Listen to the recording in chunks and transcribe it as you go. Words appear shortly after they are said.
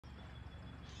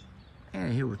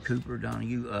And here with Cooper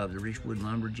Donahue of the Richwood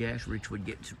Lumberjacks. Richwood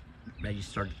getting ready to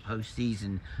start the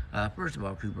postseason. First of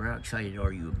all, Cooper, how excited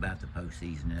are you about the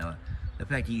postseason? The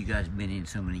fact that you guys have been in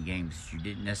so many games, you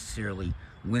didn't necessarily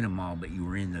win them all, but you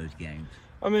were in those games.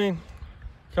 I mean,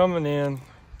 coming in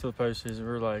to the postseason,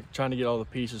 we're like trying to get all the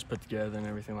pieces put together and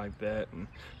everything like that, and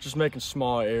just making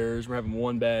small errors. We're having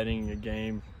one bad inning a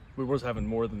game. We was having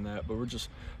more than that, but we're just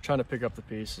trying to pick up the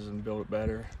pieces and build it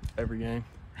better every game.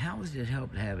 How has it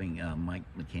helped having Mike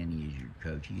McKinney as your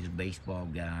coach? He's a baseball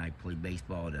guy, played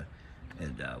baseball at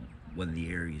one of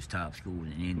the area's top schools,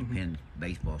 and independent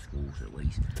baseball schools at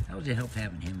least. How has it helped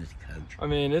having him as a coach? I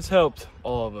mean, it's helped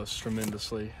all of us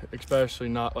tremendously, especially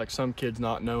not like some kids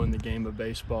not knowing the game of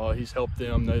baseball. He's helped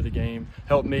them know the game,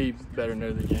 helped me better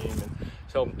know the game,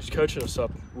 and he's coaching us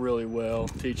up really well,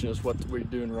 teaching us what we're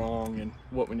doing wrong and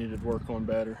what we need to work on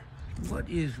better. What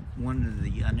is one of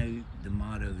the, I know the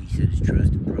motto he said is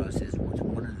trust the process. What's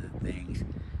one of the things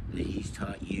that he's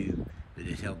taught you that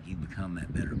has helped you become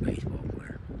that better baseball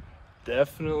player?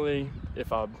 Definitely, it's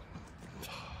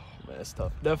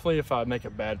tough. Definitely if I make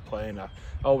a bad play and I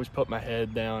always put my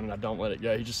head down and I don't let it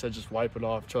go. He just said just wipe it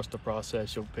off, trust the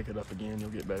process, you'll pick it up again,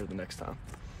 you'll get better the next time.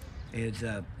 As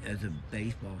a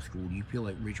baseball school, do you feel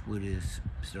like Richwood is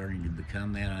starting to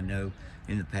become that? I know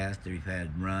in the past they've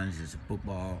had runs as a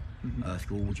football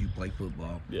school, which you play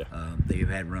football. Yeah. They've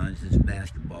had runs as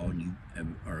basketball, and you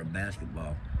are a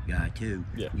basketball guy too.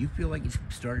 Yeah. Do you feel like it's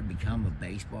started to become a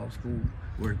baseball school,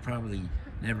 where it probably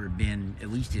never been, at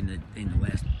least in the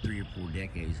last 3 or 4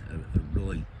 decades, a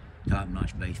really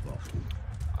top-notch baseball school?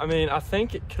 I mean, I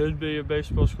think it could be a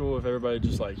baseball school if everybody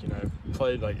just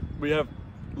played like we have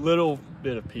little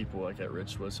bit of people like at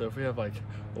Richwood. So if we have like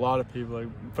a lot of people like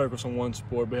focus on one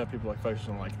sport, we have people like focus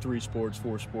on like 3 sports,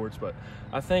 4 sports. But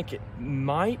I think it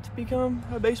might become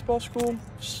a baseball school.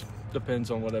 Just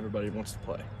depends on what everybody wants to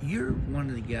play. You're one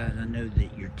of the guys, I know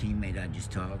that your teammate I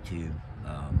just talked to,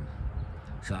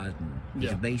 Seisman,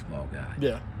 he's a baseball guy.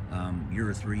 Yeah.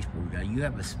 You're a 3-sport guy. You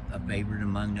have a favorite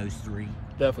among those 3?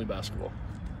 Definitely basketball.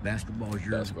 Basketball is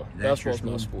your Basketball's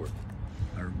my sport.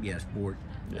 Or sport.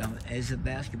 Yeah. As a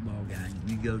basketball guy,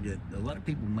 you go to, a lot of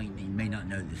people may not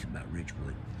know this about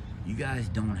Richwood. You guys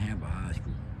don't have a high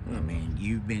school. I mean,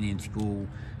 you've been in school.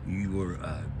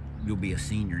 You'll be a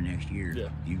senior next year. Yeah.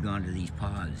 You've gone to these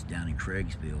pods down in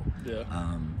Craigsville. Yeah.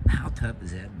 How tough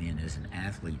has that been as an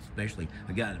athlete, especially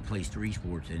a guy that plays 3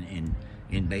 sports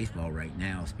in baseball right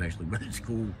now, especially but at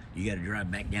school, you got to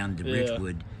drive back down to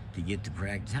Richwood to get to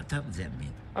practice. How tough has that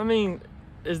been? I mean,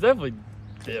 it's definitely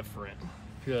different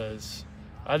because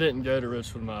I didn't go to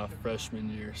Richwood my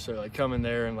freshman year, so like coming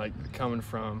there and like coming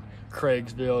from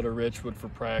Craigsville to Richwood for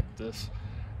practice,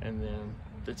 and then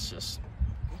it's just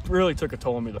really took a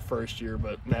toll on me the first year,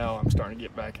 but now I'm starting to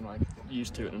get back and like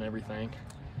used to it and everything.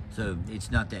 So it's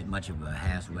not that much of a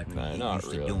hassle after you get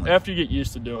used to doing it? After you get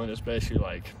used to doing it, it's basically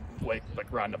like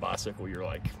riding a bicycle, you're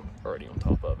like already on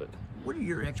top of it. What are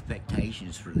your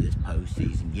expectations for this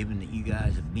postseason, given that you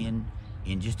guys have been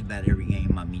in just about every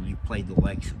game? I mean, you played the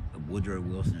likes of Woodrow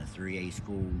Wilson, a 3A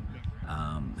school,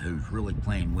 who's really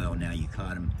playing well now. You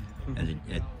caught him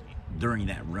during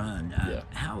that run.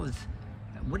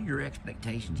 What are your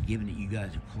expectations, given that you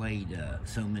guys have played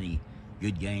so many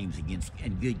good games against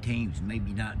and good teams,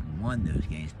 maybe not won those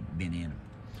games, but been in them?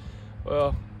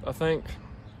 Well, I think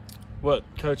what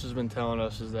coach has been telling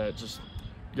us is that just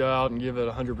go out and give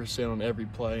it 100% on every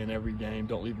play and every game.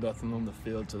 Don't leave nothing on the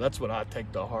field. So that's what I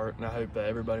take to heart, and I hope that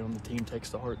everybody on the team takes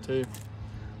to heart too.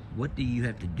 What do you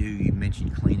have to do? You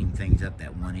mentioned cleaning things up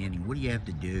that one inning. What do you have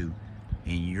to do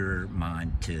in your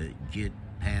mind to get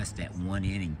past that one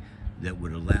inning that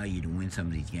would allow you to win some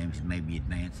of these games and maybe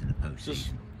advance in the postseason?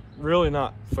 Just really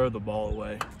not throw the ball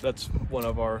away. That's one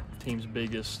of our team's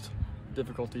biggest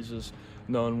difficulties, is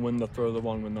knowing when to throw the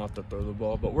ball and when not to throw the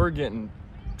ball. But we're getting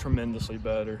tremendously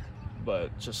better,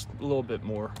 but just a little bit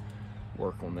more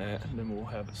work on that, and then we'll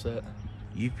have it set.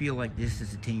 You feel like this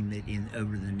is a team that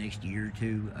over the next year or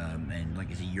two, and like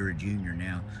I said, you're a junior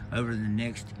now, over the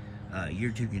next year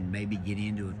or two can maybe get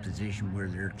into a position where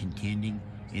they're contending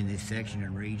in this section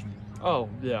and region? Oh,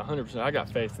 yeah, 100%. I got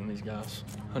faith in these guys,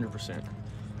 100%.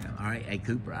 All right, hey,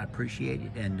 Cooper, I appreciate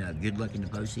it, and good luck in the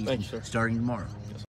postseason. Thank you, sir. Starting tomorrow. Yes.